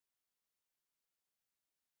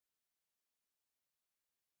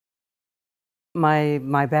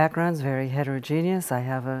My background's very heterogeneous. I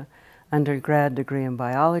have an undergrad degree in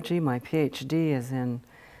biology. My PhD is in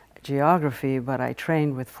geography, but I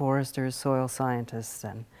trained with foresters, soil scientists,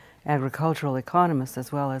 and agricultural economists,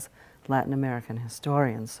 as well as Latin American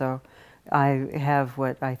historians. So I have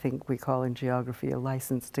what I think we call in geography a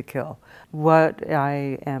license to kill. What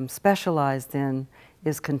I am specialized in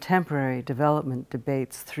is contemporary development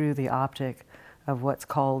debates through the optic of what's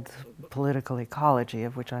called political ecology,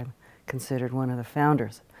 of which I'm considered one of the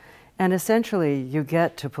founders. And essentially, you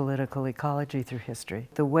get to political ecology through history.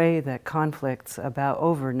 The way that conflicts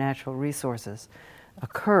over natural resources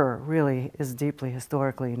occur really is deeply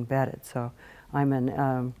historically embedded. So I'm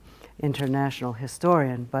an international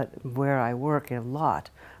historian, but where I work a lot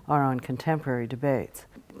are on contemporary debates.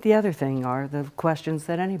 The other thing are the questions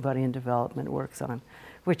that anybody in development works on,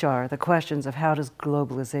 which are the questions of how does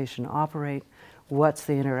globalization operate, what's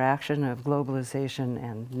the interaction of globalization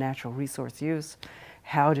and natural resource use,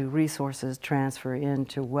 how do resources transfer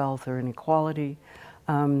into wealth or inequality,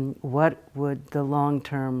 what would the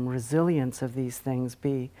long-term resilience of these things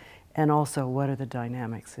be, and also what are the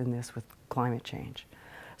dynamics in this with climate change.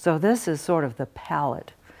 So this is sort of the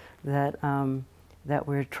palette that, that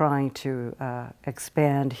we're trying to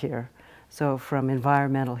expand here. So from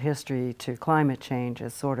environmental history to climate change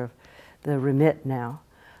is sort of the remit now.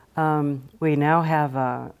 We now have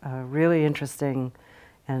a really interesting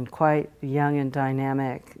and quite young and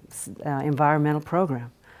dynamic environmental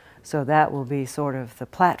program. So that will be sort of the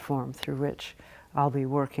platform through which I'll be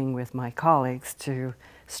working with my colleagues to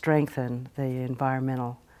strengthen the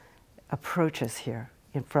environmental approaches here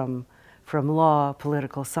from law,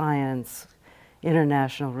 political science,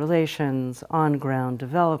 international relations, on-ground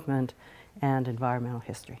development, and environmental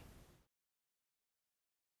history.